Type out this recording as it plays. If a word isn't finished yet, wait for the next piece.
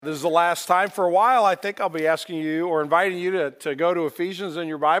This is the last time for a while. I think I'll be asking you or inviting you to go to Ephesians in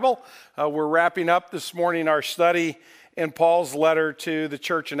your Bible. We're wrapping up this morning our study in Paul's letter to the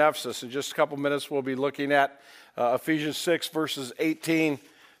church in Ephesus. In just a couple minutes, we'll be looking at Ephesians 6, verses 18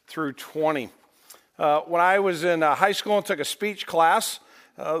 through 20. When I was in high school and took a speech class,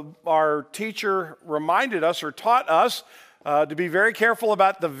 our teacher reminded us or taught us to be very careful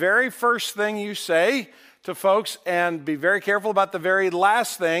about the very first thing you say to folks and be very careful about the very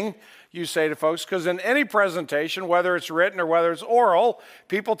last thing you say to folks, because in any presentation, whether it's written or whether it's oral,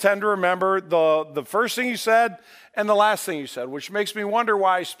 people tend to remember the first thing you said and the last thing you said, which makes me wonder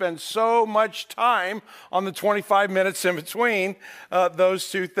why I spend so much time on the 25 minutes in between those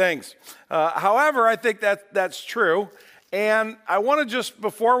two things. However, I think that's true, and I want to just,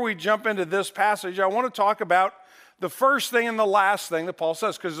 before we jump into this passage, I want to talk about the first thing and the last thing that Paul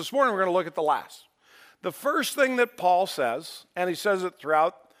says, because this morning we're going to look at the last. The first thing that Paul says, and he says it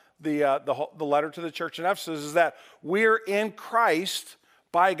throughout the letter to the church in Ephesus, is that we're in Christ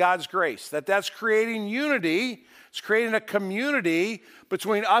by God's grace. That's creating unity. It's creating a community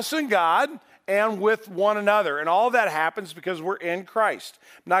between us and God and with one another. And all that happens because we're in Christ.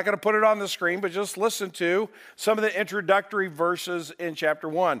 I'm not going to put it on the screen, but just listen to some of the introductory verses in chapter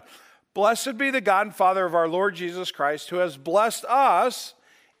 1. Blessed be the God and Father of our Lord Jesus Christ, who has blessed us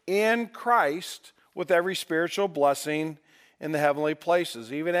in Christ with every spiritual blessing in the heavenly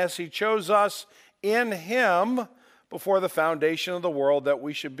places, even as he chose us in him before the foundation of the world, that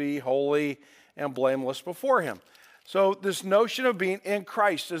we should be holy and blameless before him. So this notion of being in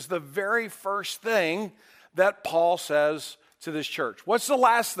Christ is the very first thing that Paul says to this church. What's the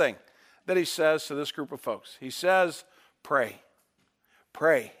last thing that he says to this group of folks? He says, pray,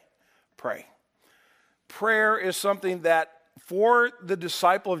 pray, pray. Prayer is something that for the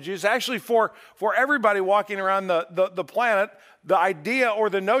disciple of Jesus, actually for everybody walking around the planet, the idea or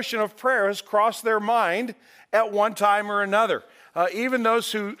the notion of prayer has crossed their mind at one time or another. Even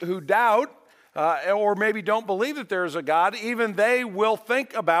those who doubt or maybe don't believe that there is a God, even they will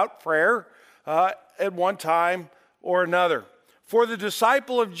think about prayer at one time or another. For the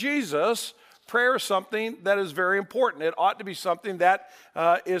disciple of Jesus, prayer is something that is very important. It ought to be something that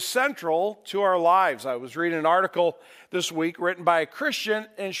is central to our lives. I was reading an article this week written by a Christian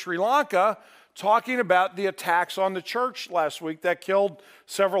in Sri Lanka talking about the attacks on the church last week that killed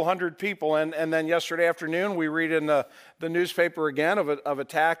several hundred people. And then yesterday afternoon, we read in the newspaper again of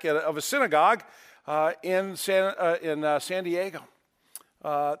attack of a synagogue in San Diego.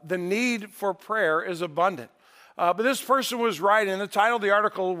 The need for prayer is abundant. But this person was writing, the title of the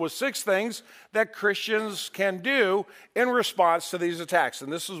article was 6 Things That Christians Can Do in Response to These Attacks.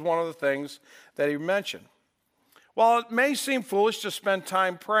 And this is one of the things that he mentioned. While it may seem foolish to spend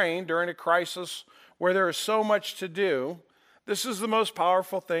time praying during a crisis where there is so much to do, this is the most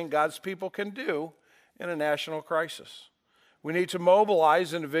powerful thing God's people can do in a national crisis. We need to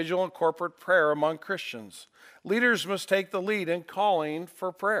mobilize individual and corporate prayer among Christians. Leaders must take the lead in calling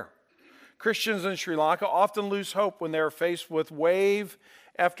for prayer. Christians in Sri Lanka often lose hope when they are faced with wave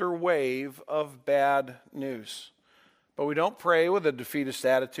after wave of bad news. But we don't pray with a defeatist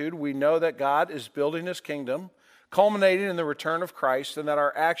attitude. We know that God is building his kingdom, culminating in the return of Christ, and that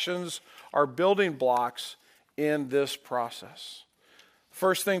our actions are building blocks in this process.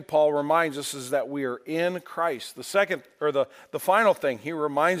 First thing Paul reminds us is that we are in Christ. The second, or the final thing he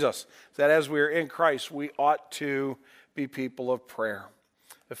reminds us is that as we are in Christ, we ought to be people of prayer.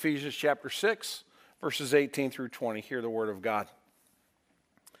 Ephesians chapter 6, verses 18 through 20. Hear the word of God.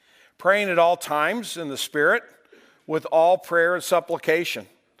 Praying at all times in the Spirit with all prayer and supplication.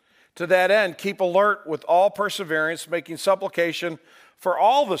 To that end, keep alert with all perseverance, making supplication for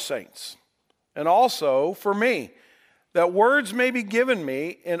all the saints, and also for me, that words may be given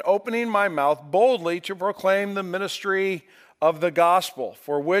me in opening my mouth boldly to proclaim the ministry of the gospel,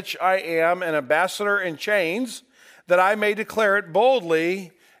 for which I am an ambassador in chains, that I may declare it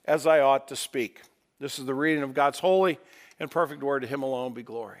boldly as I ought to speak. This is the reading of God's holy and perfect word. To him alone be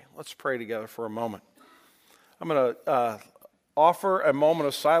glory. Let's pray together for a moment. I'm going to offer a moment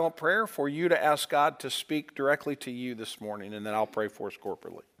of silent prayer for you to ask God to speak directly to you this morning, and then I'll pray for us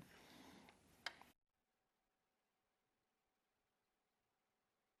corporately.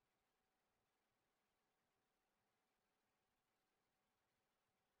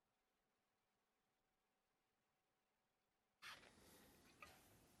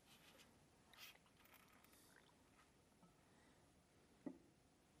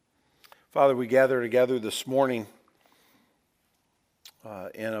 Father, we gather together this morning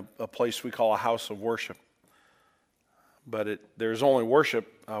in a place we call a house of worship. But there's only worship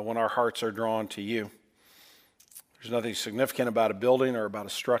when our hearts are drawn to you. There's nothing significant about a building or about a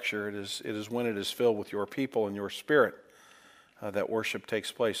structure. It is when it is filled with your people and your spirit that worship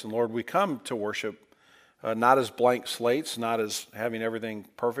takes place. And Lord, we come to worship not as blank slates, not as having everything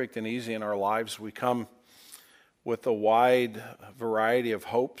perfect and easy in our lives. We come with a wide variety of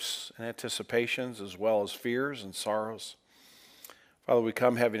hopes and anticipations, as well as fears and sorrows. Father, we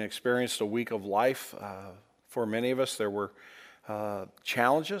come having experienced a week of life. For many of us, there were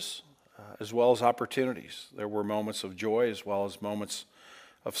challenges as well as opportunities. There were moments of joy as well as moments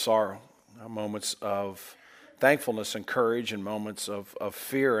of sorrow, moments of thankfulness and courage, and moments of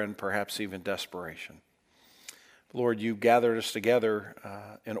fear and perhaps even desperation. Lord, you gathered us together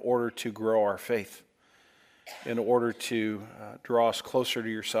in order to grow our faith, in order to draw us closer to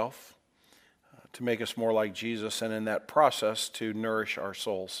yourself, to make us more like Jesus, and in that process to nourish our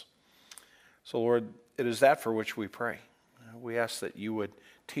souls. So Lord, it is that for which we pray. We ask that you would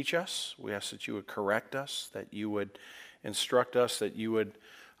teach us. We ask that you would correct us, that you would instruct us, that you would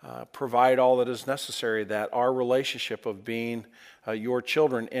provide all that is necessary, that our relationship of being your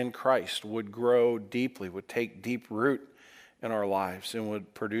children in Christ would grow deeply, would take deep root in our lives, and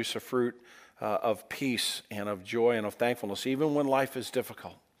would produce a fruit of peace and of joy and of thankfulness, even when life is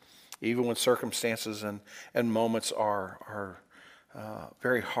difficult, even when circumstances and moments are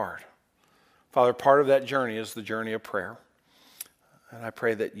very hard. Father, part of that journey is the journey of prayer. And I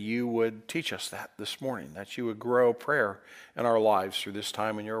pray that you would teach us that this morning, that you would grow prayer in our lives through this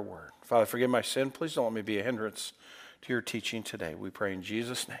time in your word. Father, forgive my sin. Please don't let me be a hindrance to your teaching today. We pray in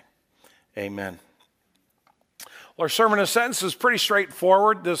Jesus' name. Amen. Well, our sermon in a sentence is pretty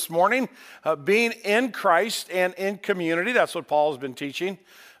straightforward this morning. Being in Christ and in community, that's what Paul has been teaching.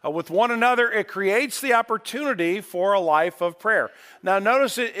 With one another, it creates the opportunity for a life of prayer. Now,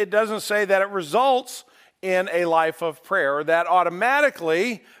 notice it doesn't say that it results in a life of prayer, that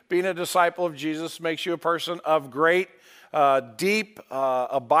automatically being a disciple of Jesus makes you a person of great, deep,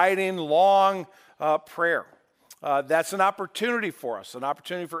 abiding, long prayer. That's an opportunity for us, an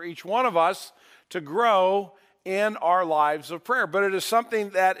opportunity for each one of us to grow in our lives of prayer. But it is something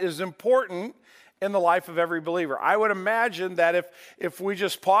that is important in the life of every believer. I would imagine that if we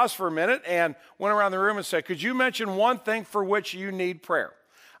just pause for a minute and went around the room and said, could you mention one thing for which you need prayer?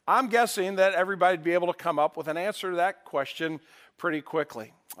 I'm guessing that everybody would be able to come up with an answer to that question pretty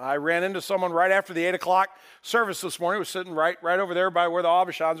quickly. I ran into someone right after the 8 o'clock service this morning. Who was sitting right over there by where the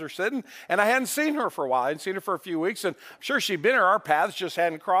Abishans are sitting, and I hadn't seen her for a while. I hadn't seen her for a few weeks, and I'm sure she'd been in our paths, just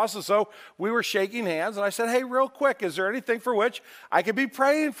hadn't crossed, and so we were shaking hands, and I said, hey, real quick, is there anything for which I could be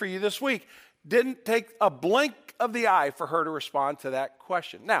praying for you this week? Didn't take a blink of the eye for her to respond to that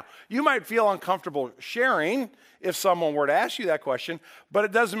question. Now, you might feel uncomfortable sharing if someone were to ask you that question, but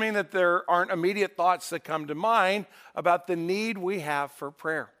it doesn't mean that there aren't immediate thoughts that come to mind about the need we have for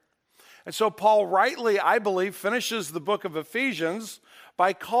prayer. And so Paul rightly, I believe, finishes the book of Ephesians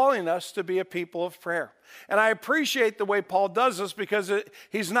by calling us to be a people of prayer. And I appreciate the way Paul does this because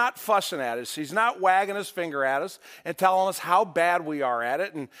he's not fussing at us. He's not wagging his finger at us and telling us how bad we are at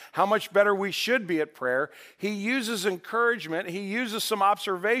it and how much better we should be at prayer. He uses encouragement. He uses some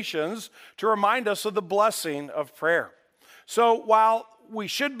observations to remind us of the blessing of prayer. So while we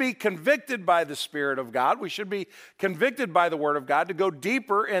should be convicted by the Spirit of God, we should be convicted by the Word of God to go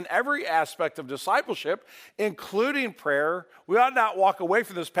deeper in every aspect of discipleship, including prayer, we ought not walk away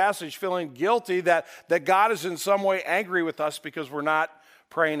from this passage feeling guilty that God is in some way angry with us because we're not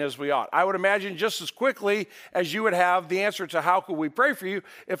praying as we ought. I would imagine just as quickly as you would have the answer to how could we pray for you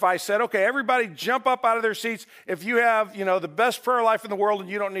if I said, okay, everybody jump up out of their seats if you have, the best prayer life in the world and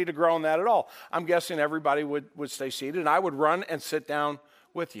you don't need to grow in that at all. I'm guessing everybody would stay seated and I would run and sit down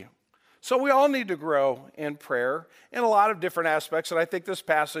with you. So we all need to grow in prayer in a lot of different aspects, and I think this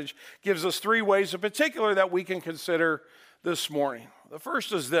passage gives us 3 ways in particular that we can consider this morning. The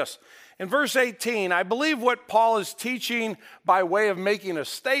first is this. In verse 18, I believe what Paul is teaching by way of making a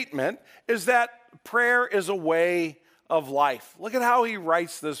statement is that prayer is a way of life. Look at how he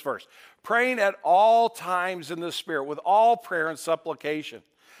writes this verse. Praying at all times in the Spirit with all prayer and supplication.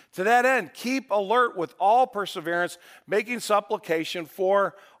 To that end, keep alert with all perseverance, making supplication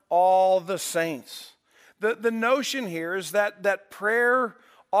for all the saints. The notion here is that prayer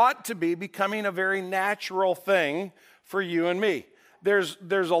ought to be becoming a very natural thing for you and me. There's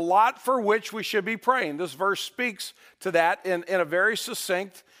a lot for which we should be praying. This verse speaks to that in a very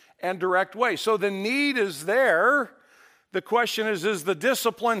succinct and direct way. So the need is there. The question is the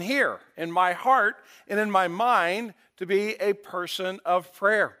discipline here in my heart and in my mind to be a person of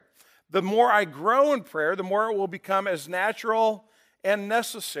prayer? The more I grow in prayer, the more it will become as natural and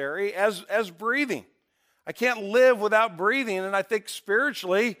necessary as breathing. I can't live without breathing. And I think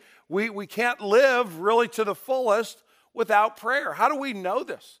spiritually, we can't live really to the fullest without prayer. How do we know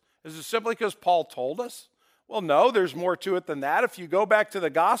this? Is it simply because Paul told us? Well, no, there's more to it than that. If you go back to the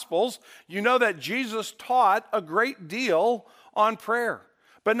Gospels, you know that Jesus taught a great deal on prayer.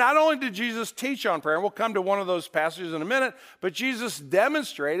 But not only did Jesus teach on prayer, and we'll come to one of those passages in a minute, but Jesus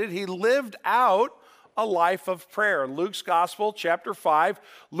demonstrated, he lived out a life of prayer. In Luke's Gospel, chapter 5,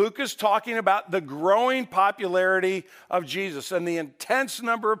 Luke is talking about the growing popularity of Jesus and the intense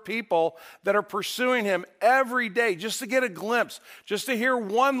number of people that are pursuing him every day just to get a glimpse, just to hear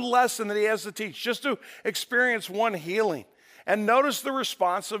one lesson that he has to teach, just to experience one healing. And notice the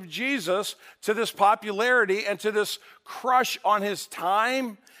response of Jesus to this popularity and to this crush on his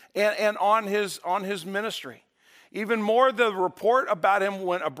time and on his ministry. Even more, the report about him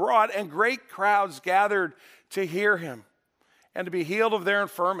went abroad, and great crowds gathered to hear him and to be healed of their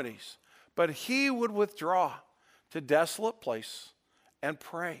infirmities. But he would withdraw to desolate place and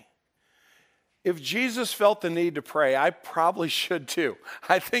pray. If Jesus felt the need to pray, I probably should too.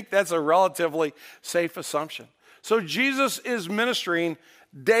 I think that's a relatively safe assumption. So Jesus is ministering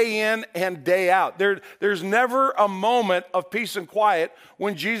day in and day out. There's never a moment of peace and quiet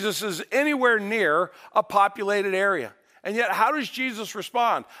when Jesus is anywhere near a populated area. And yet, how does Jesus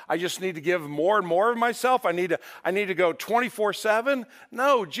respond? I just need to give more and more of myself. I need to go 24/7.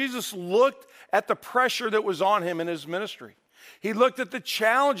 No, Jesus looked at the pressure that was on him in his ministry. He looked at the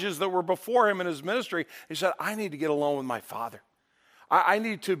challenges that were before him in his ministry. He said, I need to get alone with my Father. I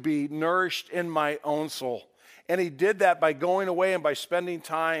need to be nourished in my own soul. And he did that by going away and by spending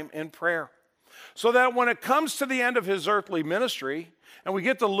time in prayer. So that when it comes to the end of his earthly ministry, and we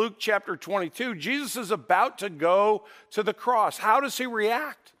get to Luke chapter 22, Jesus is about to go to the cross. How does he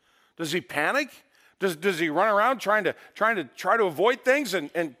react? Does he panic? Does he run around trying to avoid things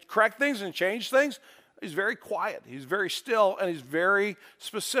and correct things and change things? He's very quiet. He's very still, and he's very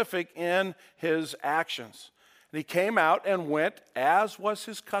specific in his actions. And he came out and went, as was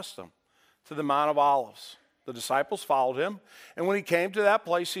his custom, to the Mount of Olives. The disciples followed him, and when he came to that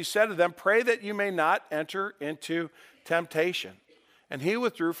place, he said to them, pray that you may not enter into temptation. And he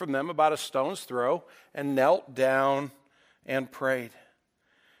withdrew from them about a stone's throw and knelt down and prayed.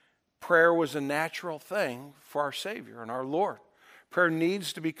 Prayer was a natural thing for our Savior and our Lord. Prayer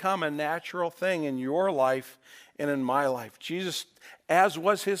needs to become a natural thing in your life and in my life. Jesus, as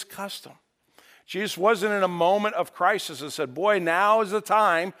was his custom, Jesus wasn't in a moment of crisis and said, boy, now is the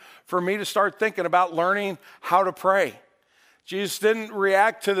time for me to start thinking about learning how to pray. Jesus didn't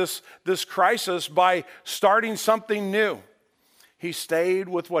react to this crisis by starting something new. He stayed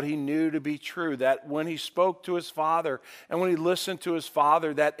with what he knew to be true, that when he spoke to his Father and when he listened to his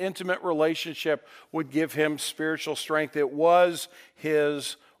Father, that intimate relationship would give him spiritual strength. It was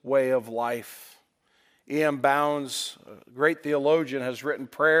his way of life. E.M. Bounds, a great theologian, has written,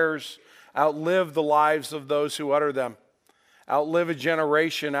 prayers outlive the lives of those who utter them, outlive a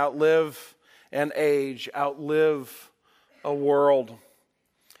generation, outlive an age, outlive a world.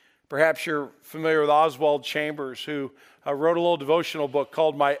 Perhaps you're familiar with Oswald Chambers, who wrote a little devotional book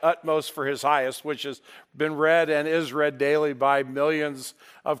called My Utmost for His Highest, which has been read and is read daily by millions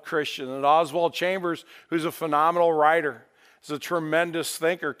of Christians. And Oswald Chambers, who's a phenomenal writer, is a tremendous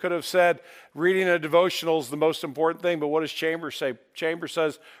thinker, could have said reading a devotional is the most important thing, but what does Chambers say? Chambers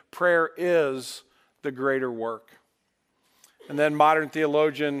says prayer is the greater work. And then modern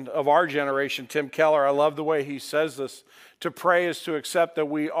theologian of our generation, Tim Keller, I love the way he says this. To pray is to accept that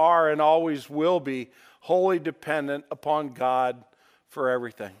we are and always will be wholly dependent upon God for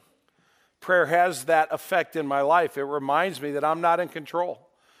everything. Prayer has that effect in my life. It reminds me that I'm not in control.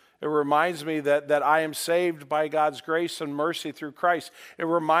 It reminds me that I am saved by God's grace and mercy through Christ. It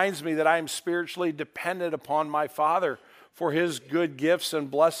reminds me that I am spiritually dependent upon my Father for his good gifts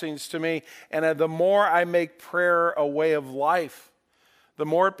and blessings to me. And the more I make prayer a way of life, the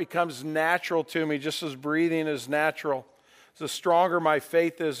more it becomes natural to me, just as breathing is natural. The stronger my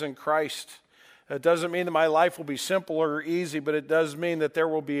faith is in Christ. It doesn't mean that my life will be simple or easy, but it does mean that there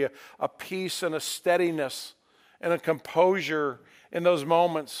will be a peace and a steadiness and a composure in those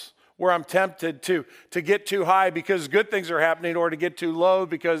moments where I'm tempted to get too high because good things are happening, or to get too low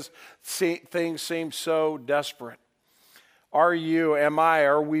because things seem so desperate. Are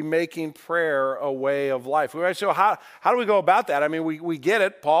we making prayer a way of life? So how do we go about that? I mean, we get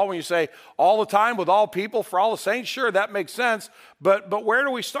it, Paul, when you say all the time with all people for all the saints. Sure, that makes sense. But where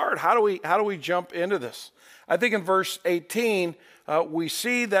do we start? How do we jump into this? I think in verse 18, we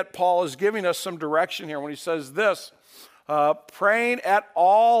see that Paul is giving us some direction here when he says this, praying at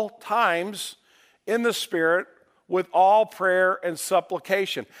all times in the Spirit with all prayer and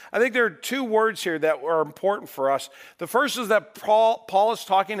supplication. I think there are two words here that are important for us. The first is that Paul is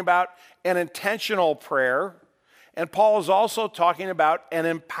talking about an intentional prayer, and Paul is also talking about an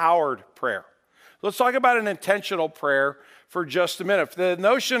empowered prayer. Let's talk about an intentional prayer for just a minute. The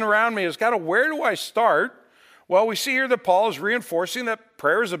notion around me is kind of, where do I start? Well, we see here that Paul is reinforcing that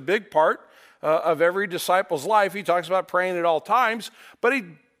prayer is a big part of every disciple's life. He talks about praying at all times,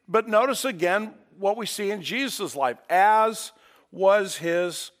 but notice again what we see in Jesus' life, as was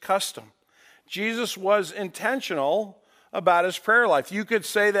his custom. Jesus was intentional about his prayer life. You could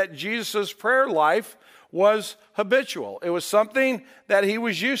say that Jesus' prayer life was habitual. It was something that he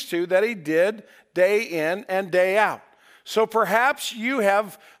was used to, that he did day in and day out. So perhaps you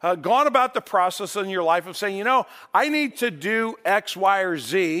have gone about the process in your life of saying, I need to do X, Y, or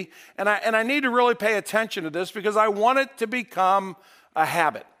Z, and I need to really pay attention to this because I want it to become a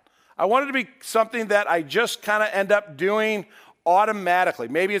habit. I want it to be something that I just kind of end up doing automatically.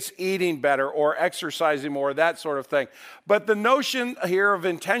 Maybe it's eating better or exercising more, that sort of thing. But the notion here of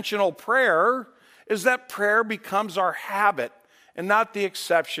intentional prayer is that prayer becomes our habit and not the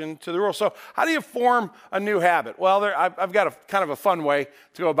exception to the rule. So how do you form a new habit? Well, I've got a kind of a fun way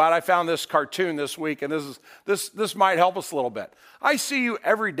to go about it. I found this cartoon this week, and this might help us a little bit. I see you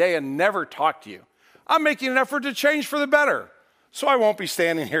every day and never talk to you. I'm making an effort to change for the better, so I won't be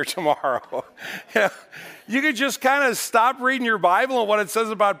standing here tomorrow. You could just kind of stop reading your Bible and what it says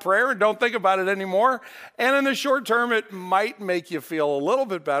about prayer and don't think about it anymore. And in the short term, it might make you feel a little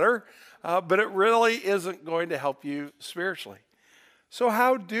bit better, but it really isn't going to help you spiritually. So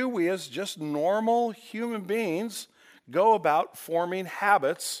how do we, as just normal human beings, go about forming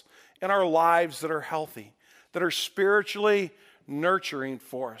habits in our lives that are healthy, that are spiritually nurturing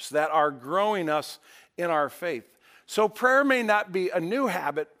for us, that are growing us in our faith? So prayer may not be a new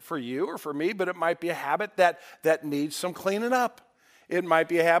habit for you or for me, but it might be a habit that needs some cleaning up. It might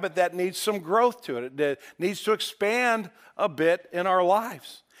be a habit that needs some growth to it. It needs to expand a bit in our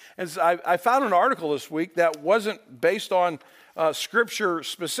lives. And I found an article this week that wasn't based on Scripture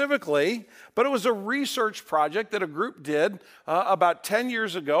specifically, but it was a research project that a group did about 10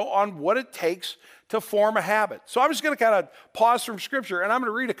 years ago on what it takes to form a habit. So I'm just going to kind of pause from Scripture, and I'm going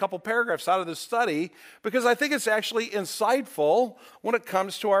to read a couple paragraphs out of this study because I think it's actually insightful when it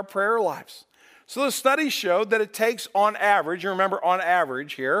comes to our prayer lives. So the study showed that it takes on average, you remember on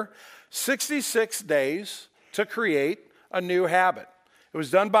average here, 66 days to create a new habit. It was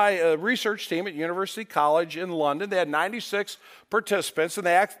done by a research team at University College in London. They had 96 participants, and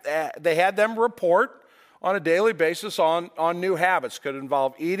they had them report on a daily basis on new habits. Could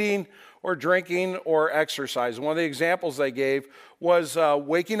involve eating or drinking or exercise. One of the examples they gave was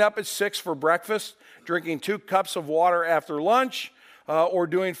waking up at 6 for breakfast, drinking 2 cups of water after lunch, or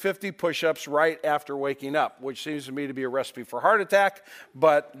doing 50 push-ups right after waking up, which seems to me to be a recipe for heart attack,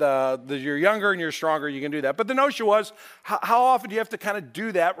 but you're younger and you're stronger, you can do that. But the notion was, how often do you have to kind of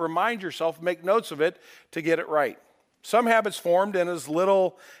do that, remind yourself, make notes of it to get it right? Some habits formed in as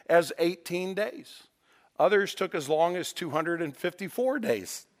little as 18 days. Others took as long as 254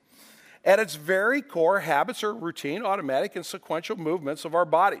 days. At its very core, habits are routine, automatic, and sequential movements of our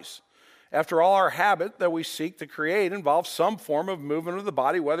bodies. After all, our habit that we seek to create involves some form of movement of the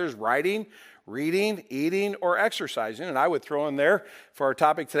body, whether it's writing, reading, eating, or exercising. And I would throw in there for our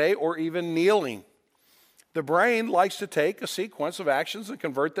topic today, or even kneeling. The brain likes to take a sequence of actions and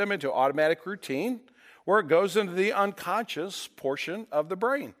convert them into automatic routine, where it goes into the unconscious portion of the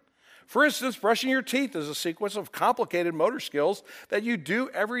brain. For instance, brushing your teeth is a sequence of complicated motor skills that you do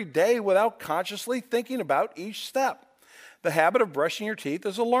every day without consciously thinking about each step. The habit of brushing your teeth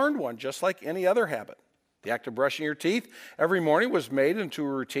is a learned one, just like any other habit. The act of brushing your teeth every morning was made into a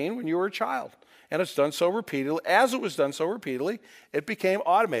routine when you were a child. And it's done so repeatedly. As it was done so repeatedly, it became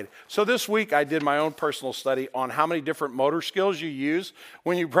automated. So this week I did my own personal study on how many different motor skills you use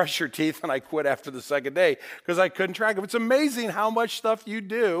when you brush your teeth, and I quit after the second day because I couldn't track them. It's amazing how much stuff you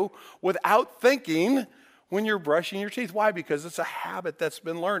do without thinking when you're brushing your teeth. Why? Because it's a habit that's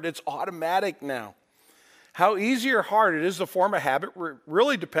been learned. It's automatic now. How easy or hard it is to form a habit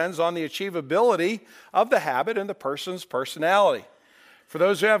really depends on the achievability of the habit and the person's personality. For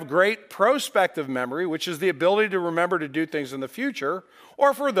those who have great prospective memory, which is the ability to remember to do things in the future,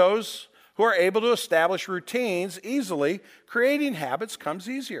 or for those who are able to establish routines easily, creating habits comes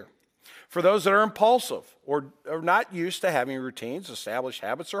easier. For those that are impulsive or are not used to having routines, established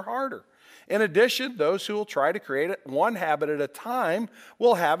habits are harder. In addition, those who will try to create one habit at a time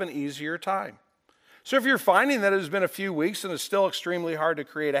will have an easier time. So if you're finding that it has been a few weeks and it's still extremely hard to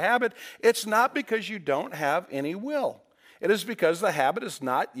create a habit, it's not because you don't have any will. It is because the habit has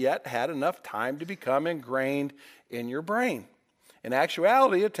not yet had enough time to become ingrained in your brain. In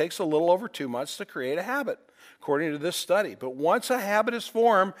actuality, it takes a little over 2 months to create a habit, according to this study. But once a habit is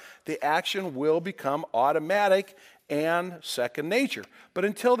formed, the action will become automatic and second nature. But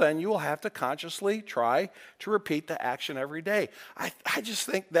until then, you will have to consciously try to repeat the action every day. I just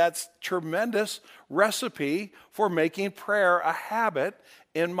think that's tremendous recipe for making prayer a habit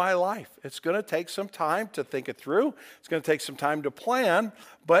in my life. It's going to take some time to think it through. It's going to take some time to plan,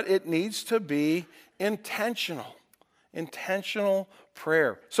 but it needs to be intentional. Intentional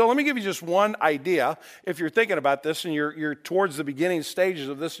prayer. So let me give you just one idea. If you're thinking about this and you're towards the beginning stages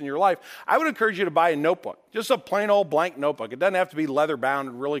of this in your life, I would encourage you to buy a notebook, just a plain old blank notebook. It doesn't have to be leather bound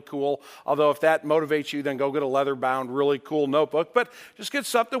and really cool, although if that motivates you, then go get a leather bound, really cool notebook. But just get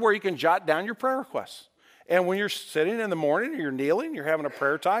something where you can jot down your prayer requests. And when you're sitting in the morning, you're kneeling, you're having a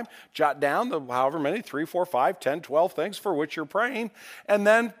prayer time, jot down the however many, 3, 4, 5, 10, 12 things for which you're praying, and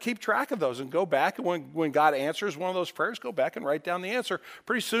then keep track of those and go back. And when God answers one of those prayers, go back and write down the answer.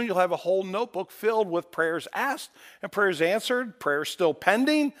 Pretty soon you'll have a whole notebook filled with prayers asked and prayers answered, prayers still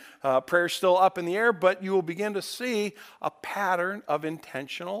pending, prayers still up in the air, but you will begin to see a pattern of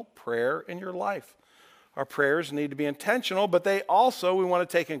intentional prayer in your life. Our prayers need to be intentional, but they also, we want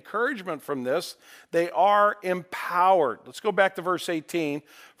to take encouragement from this, they are empowered. Let's go back to verse 18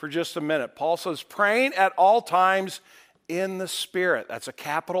 for just a minute. Paul says, praying at all times in the Spirit. That's a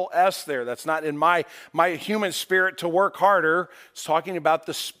capital S there. That's not in my human spirit to work harder. It's talking about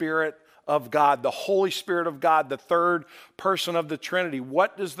the Spirit of God, the Holy Spirit of God, the third person of the Trinity.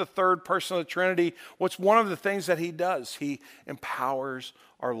 What is the third person of the Trinity? What's one of the things that he does? He empowers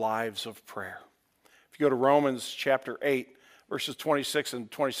our lives of prayer. If you go to Romans chapter 8, verses 26 and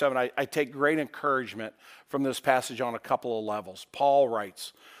 27, I take great encouragement from this passage on a couple of levels. Paul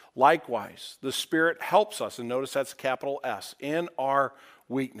writes, likewise, the Spirit helps us, and notice that's a capital S, in our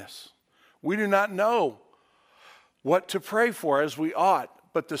weakness. We do not know what to pray for as we ought,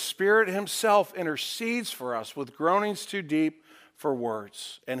 but the Spirit himself intercedes for us with groanings too deep for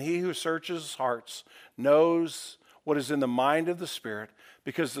words. And he who searches hearts knows what is in the mind of the Spirit,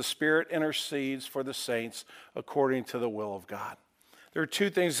 because the Spirit intercedes for the saints according to the will of God. There are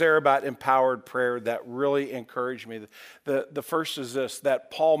two things there about empowered prayer that really encourage me. The first is this, that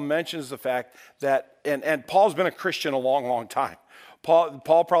Paul mentions the fact that, and Paul's been a Christian a long, long time. Paul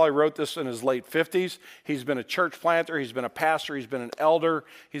probably wrote this in his late 50s. He's been a church planter. He's been a pastor. He's been an elder.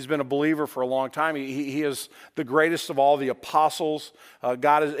 He's been a believer for a long time. He is the greatest of all the apostles.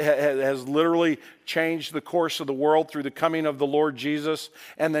 God has literally changed the course of the world through the coming of the Lord Jesus,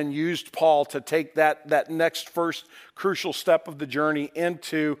 and then used Paul to take that next first crucial step of the journey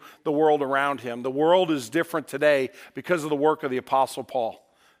into the world around him. The world is different today because of the work of the Apostle Paul.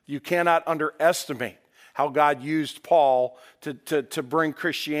 You cannot underestimate how God used Paul to bring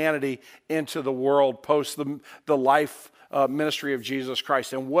Christianity into the world post the life ministry of Jesus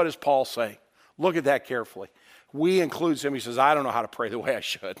Christ. And what does Paul say? Look at that carefully. We includes him. He says, I don't know how to pray the way I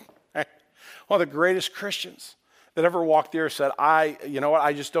should. One of the greatest Christians that ever walked the earth said, I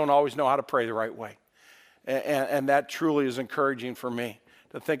just don't always know how to pray the right way. And that truly is encouraging for me,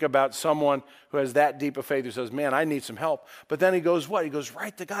 to think about someone who has that deep of faith who says, man, I need some help. But then he goes what? He goes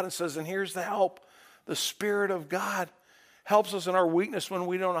right to God and says, and here's the help. The Spirit of God helps us in our weakness when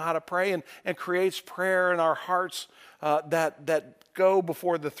we don't know how to pray, and creates prayer in our hearts that go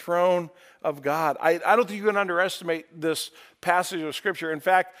before the throne of God. I don't think you can underestimate this passage of Scripture. In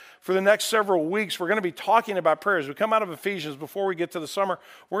fact, for the next several weeks, we're going to be talking about prayer. As we come out of Ephesians before we get to the summer,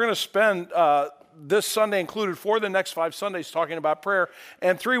 we're going to spend this Sunday included for the next 5 Sundays talking about prayer.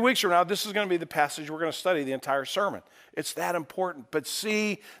 And 3 weeks from now, this is going to be the passage we're going to study the entire sermon. It's that important. But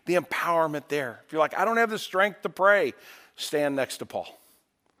see the empowerment there. If you're like, I don't have the strength to pray, stand next to Paul.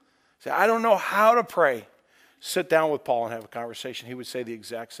 Say, I don't know how to pray. Sit down with Paul and have a conversation. He would say the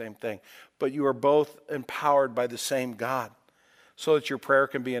exact same thing. But you are both empowered by the same God, so that your prayer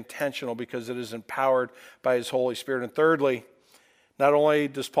can be intentional because it is empowered by his Holy Spirit. And thirdly, not only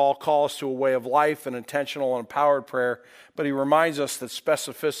does Paul call us to a way of life and intentional and empowered prayer, but he reminds us that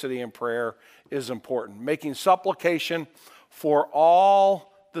specificity in prayer is important. Making supplication for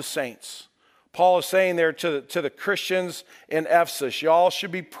all the saints. Paul is saying there to the Christians in Ephesus, y'all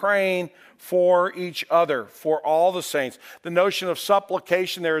should be praying for each other, for all the saints. The notion of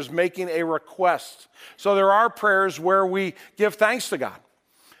supplication there is making a request. So there are prayers where we give thanks to God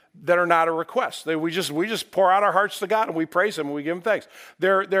that are not a request. We just pour out our hearts to God and we praise him and we give him thanks.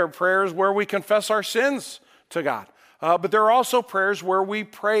 There are prayers where we confess our sins to God. But there are also prayers where we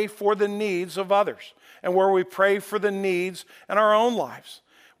pray for the needs of others and where we pray for the needs in our own lives.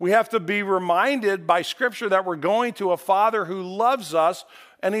 We have to be reminded by Scripture that we're going to a Father who loves us,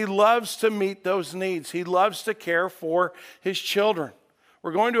 and He loves to meet those needs. He loves to care for His children.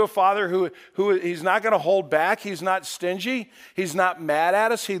 We're going to a Father who He's not going to hold back. He's not stingy. He's not mad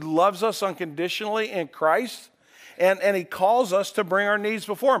at us. He loves us unconditionally in Christ. And He calls us to bring our needs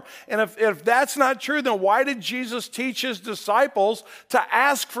before Him. And if that's not true, then why did Jesus teach His disciples to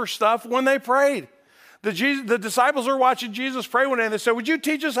ask for stuff when they prayed? The disciples were watching Jesus pray one day, and they said, "Would you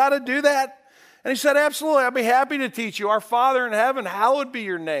teach us how to do that?" And He said, "Absolutely, I'd be happy to teach you. Our Father in heaven, hallowed be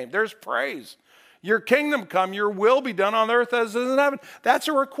your name." There's praise. Your kingdom come, your will be done on earth as it is in heaven. That's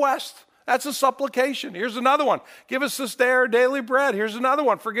a request. That's a supplication. Here's another one. Give us this day our daily bread. Here's another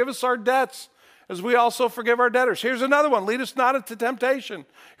one. Forgive us our debts as we also forgive our debtors. Here's another one. Lead us not into temptation.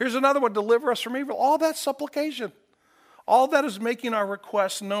 Here's another one. Deliver us from evil. All that's supplication. All that is making our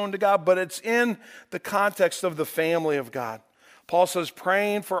requests known to God, but it's in the context of the family of God. Paul says,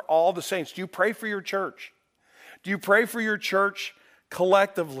 praying for all the saints. Do you pray for your church? Do you pray for your church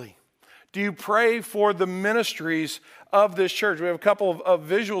collectively? Do you pray for the ministries of this church? We have a couple of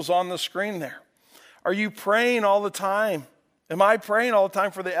visuals on the screen there. Are you praying all the time? Am I praying all the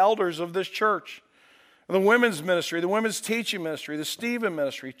time for the elders of this church? The women's ministry, the women's teaching ministry, the Stephen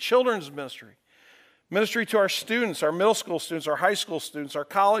ministry, children's ministry, ministry to our students, our middle school students, our high school students, our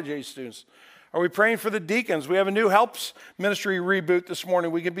college age students. Are we praying for the deacons? We have a new helps ministry reboot this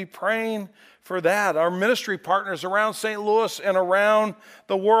morning. We could be praying for that. Our ministry partners around St. Louis and around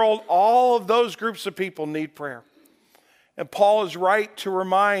the world, all of those groups of people need prayer. And Paul is right to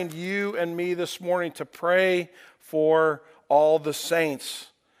remind you and me this morning to pray for all the saints.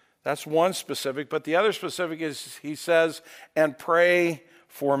 That's one specific, but the other specific is, he says, and pray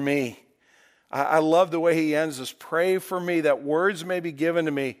for me. I love the way he ends this. Pray for me that words may be given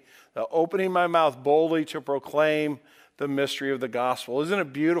to me, opening my mouth boldly to proclaim the mystery of the gospel. Isn't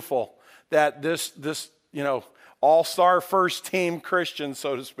it beautiful that this all-star first team Christian,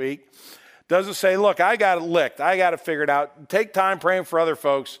 so to speak, doesn't say, look, I got it licked. I got it figured out. Take time praying for other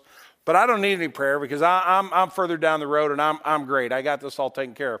folks, but I don't need any prayer because I'm further down the road and I'm great. I got this all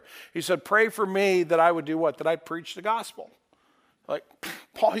taken care of. He said, pray for me that I would do what? That I'd preach the gospel. Like,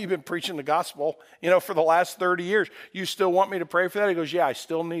 Paul, you've been preaching the gospel, for the last 30 years. You still want me to pray for that? He goes, yeah, I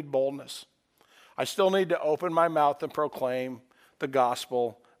still need boldness. I still need to open my mouth and proclaim the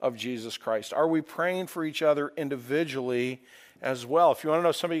gospel of Jesus Christ. Are we praying for each other individually as well? If you want to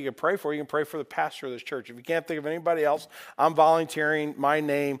know somebody you can pray for, you can pray for the pastor of this church. If you can't think of anybody else, I'm volunteering my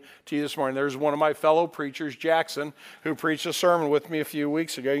name to you this morning. There's one of my fellow preachers, Jackson, who preached a sermon with me a few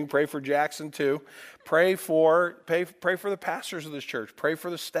weeks ago. You can pray for Jackson too. Pray for the pastors of this church. Pray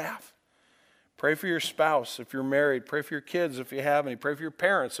for the staff. Pray for your spouse if you're married. Pray for your kids if you have any. Pray for your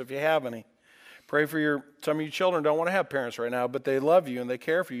parents if you have any. Pray for some of you children don't want to have parents right now, but they love you and they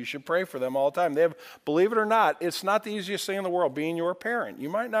care for you. You should pray for them all the time. Believe it or not, it's not the easiest thing in the world being your parent. You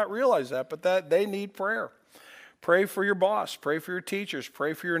might not realize that, but that they need prayer. Pray for your boss. Pray for your teachers.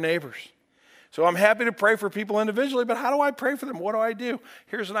 Pray for your neighbors. So I'm happy to pray for people individually, but how do I pray for them? What do I do?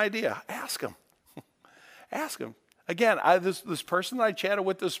 Here's an idea. Ask them. Ask them. Again, this person that I chatted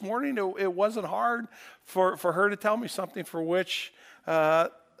with this morning, it wasn't hard for her to tell me something for which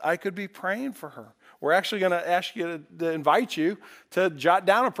I could be praying for her. We're actually going to ask you to invite you to jot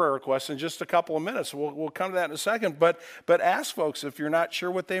down a prayer request in just a couple of minutes. We'll come to that in a second. But ask folks if you're not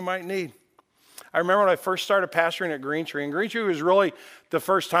sure what they might need. I remember when I first started pastoring at Green Tree, and Green Tree was really the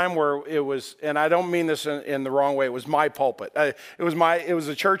first time where it was, and I don't mean this in the wrong way, it was my pulpit. It was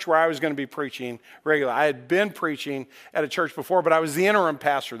a church where I was going to be preaching regularly. I had been preaching at a church before, but I was the interim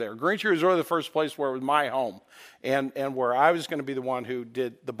pastor there. Green Tree was really the first place where it was my home, and where I was going to be the one who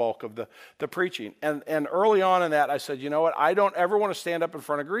did the bulk of the preaching. And early on in that, I said, you know what, I don't ever want to stand up in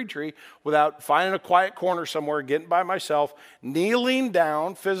front of Green Tree without finding a quiet corner somewhere, getting by myself, kneeling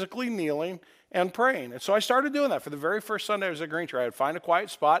down, physically kneeling, and praying. And so I started doing that. For the very first Sunday I was at Green Tree, I'd find a quiet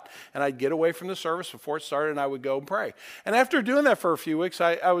spot and I'd get away from the service before it started and I would go and pray. And after doing that for a few weeks,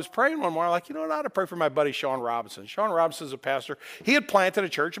 I was praying one morning, like, you know what, I ought to pray for my buddy Sean Robinson. Sean Robinson's a pastor. He had planted a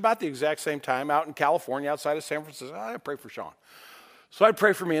church about the exact same time out in California, outside of San Francisco. I pray for Sean. So I'd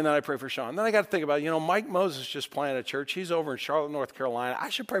pray for me and then I'd pray for Sean. Then I got to think about, Mike Moses just planted a church. He's over in Charlotte, North Carolina. I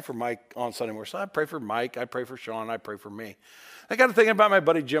should pray for Mike on Sunday morning. So I'd pray for Mike, I'd pray for Sean, I'd pray for me. I got to thinking about my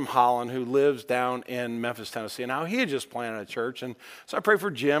buddy Jim Holland, who lives down in Memphis, Tennessee, and how he had just planted a church. And so I pray for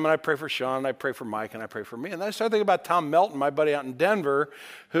Jim, and I pray for Sean, and I pray for Mike, and I pray for me. And then I started thinking about Tom Melton, my buddy out in Denver,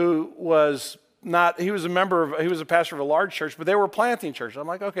 who was he was a pastor of a large church, but they were planting churches. I'm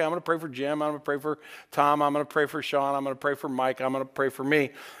like, okay, I'm going to pray for Jim, I'm going to pray for Tom, I'm going to pray for Sean, I'm going to pray for Mike, I'm going to pray for me.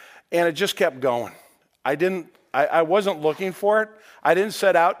 And it just kept going. I didn't I wasn't looking for it. I didn't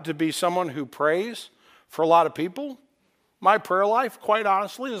set out to be someone who prays for a lot of people. My prayer life, quite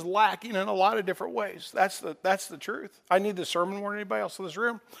honestly, is lacking in a lot of different ways. That's the truth. I need this sermon more than anybody else in this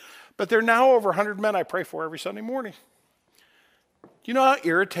room. But there are now over 100 men I pray for every Sunday morning. Do you know how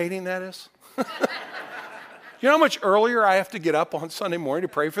irritating that is? You know how much earlier I have to get up on Sunday morning to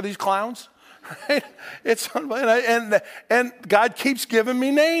pray for these clowns? Right? It's and God keeps giving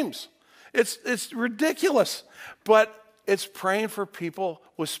me names. It's ridiculous. But it's praying for people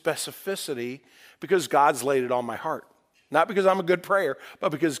with specificity because God's laid it on my heart. Not because I'm a good prayer, but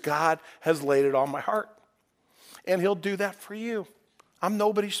because God has laid it on my heart. And he'll do that for you. I'm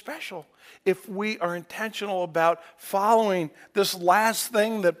nobody special. If we are intentional about following this last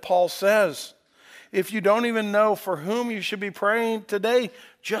thing that Paul says, if you don't even know for whom you should be praying today,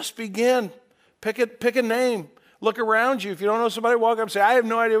 just begin. Pick a name. Look around you. If you don't know somebody, walk up and say, I have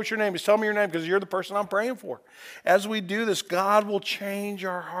no idea what your name is. Tell me your name because you're the person I'm praying for. As we do this, God will change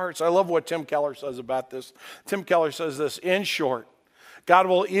our hearts. I love what Tim Keller says about this. Tim Keller says this, in short, God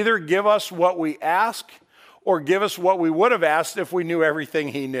will either give us what we ask or give us what we would have asked if we knew everything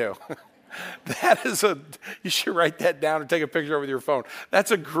he knew. You should write that down or take a picture with your phone. That's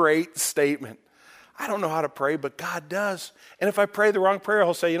a great statement. I don't know how to pray, but God does. And if I pray the wrong prayer,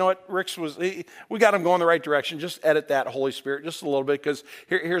 he'll say, you know what, we got him going the right direction. Just edit that, Holy Spirit, just a little bit, because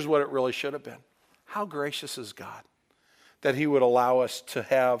here's what it really should have been. How gracious is God that he would allow us to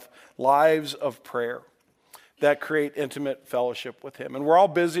have lives of prayer that create intimate fellowship with him. And we're all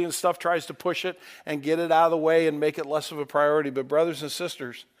busy and stuff tries to push it and get it out of the way and make it less of a priority. But brothers and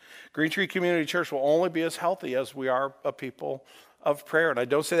sisters, Green Tree Community Church will only be as healthy as we are a people of prayer. And I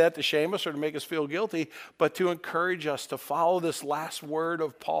don't say that to shame us or to make us feel guilty, but to encourage us to follow this last word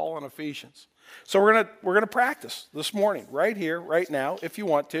of Paul in Ephesians. So we're gonna practice this morning, right here, right now, if you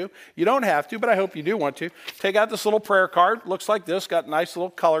want to. You don't have to, but I hope you do want to. Take out this little prayer card. Looks like this, got nice little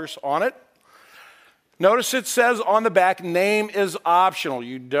colors on it. Notice it says on the back, name is optional.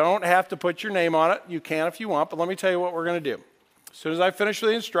 You don't have to put your name on it. You can if you want, but let me tell you what we're going to do. As soon as I finish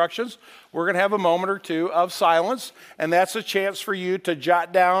with the instructions, we're going to have a moment or two of silence, and that's a chance for you to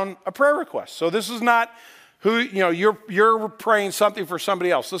jot down a prayer request. So this is not you're praying something for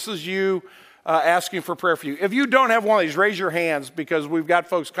somebody else. This is you asking for prayer for you. If you don't have one of these, raise your hands because we've got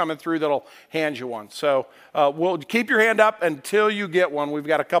folks coming through that'll hand you one. So we'll keep your hand up until you get one. We've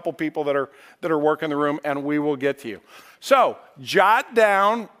got a couple people that are working the room, and we will get to you. So jot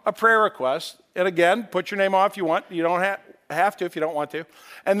down a prayer request, and again, put your name on if you want. You don't have to if you don't want to.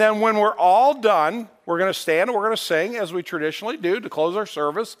 And then when we're all done, we're going to stand and we're going to sing as we traditionally do to close our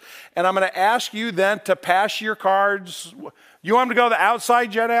service. And I'm going to ask you then to pass your cards. You want them to go to the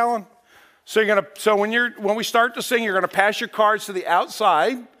outside, Jen Allen? So when we start to sing, you're going to pass your cards to the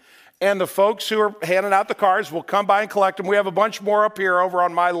outside, and the folks who are handing out the cards will come by and collect them. We have a bunch more up here over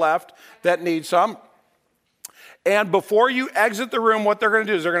on my left that need some. And before you exit the room, what they're going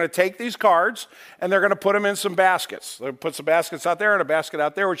to do is they're going to take these cards and they're going to put them in some baskets. They'll put some baskets out there and a basket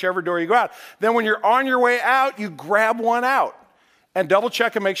out there, whichever door you go out. Then when you're on your way out, you grab one out and double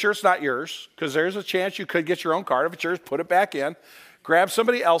check and make sure it's not yours, because there's a chance you could get your own card. If it's yours, put it back in. Grab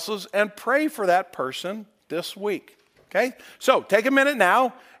somebody else's and pray for that person this week. Okay? So take a minute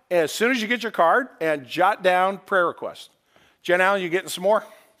now, as soon as you get your card, and jot down prayer requests. Jen Allen, you getting some more?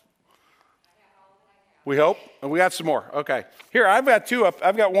 We hope. And we got some more. Okay. Here, I've got two up.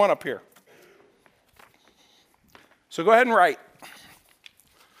 I've got one up here. So go ahead and write.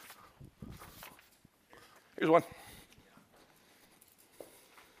 Here's one.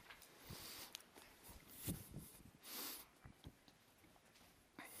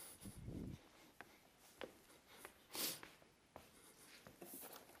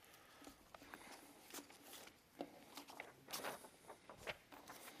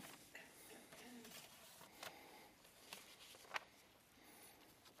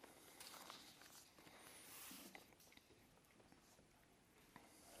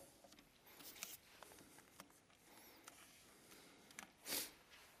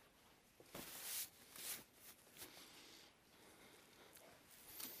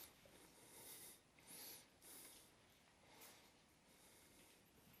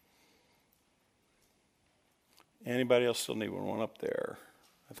 Anybody else still need one up there?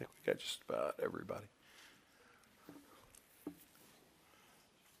 I think we got just about everybody.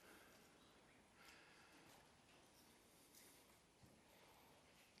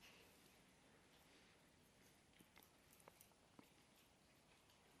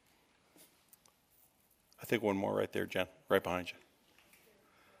 I think one more right there, Jen, right behind you.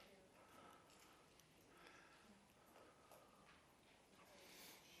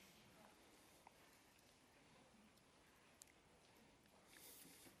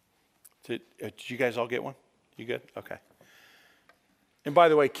 Did you guys all get one? You good? Okay. And by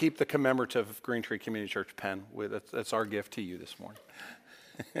the way, keep the commemorative Green Tree Community Church pen. That's our gift to you this morning.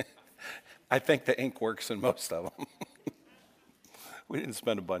 I think the ink works in most of them. We didn't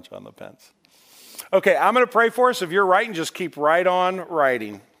spend a bunch on the pens. Okay, I'm going to pray for us. If you're writing, just keep right on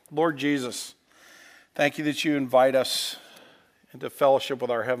writing. Lord Jesus, thank you that you invite us into fellowship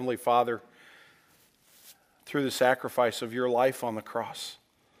with our Heavenly Father through the sacrifice of your life on the cross.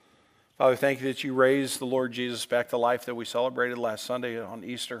 Father, thank you that you raised the Lord Jesus back to life that we celebrated last Sunday on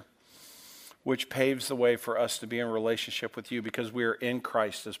Easter, which paves the way for us to be in relationship with you because we are in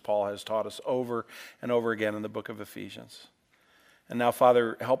Christ, as Paul has taught us over and over again in the book of Ephesians. And now,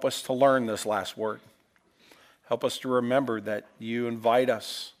 Father, help us to learn this last word. Help us to remember that you invite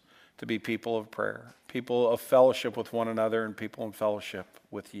us to be people of prayer, people of fellowship with one another, and people in fellowship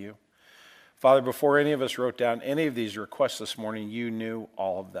with you. Father, before any of us wrote down any of these requests this morning, you knew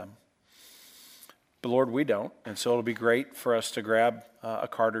all of them. But Lord, we don't, and so it'll be great for us to grab a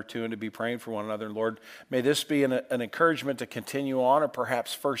card or two and to be praying for one another. And Lord, may this be an encouragement to continue on, or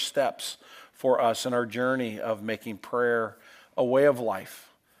perhaps first steps for us in our journey of making prayer a way of life,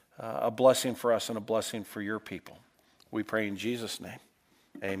 a blessing for us and a blessing for your people. We pray in Jesus' name.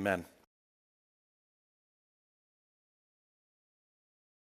 Amen.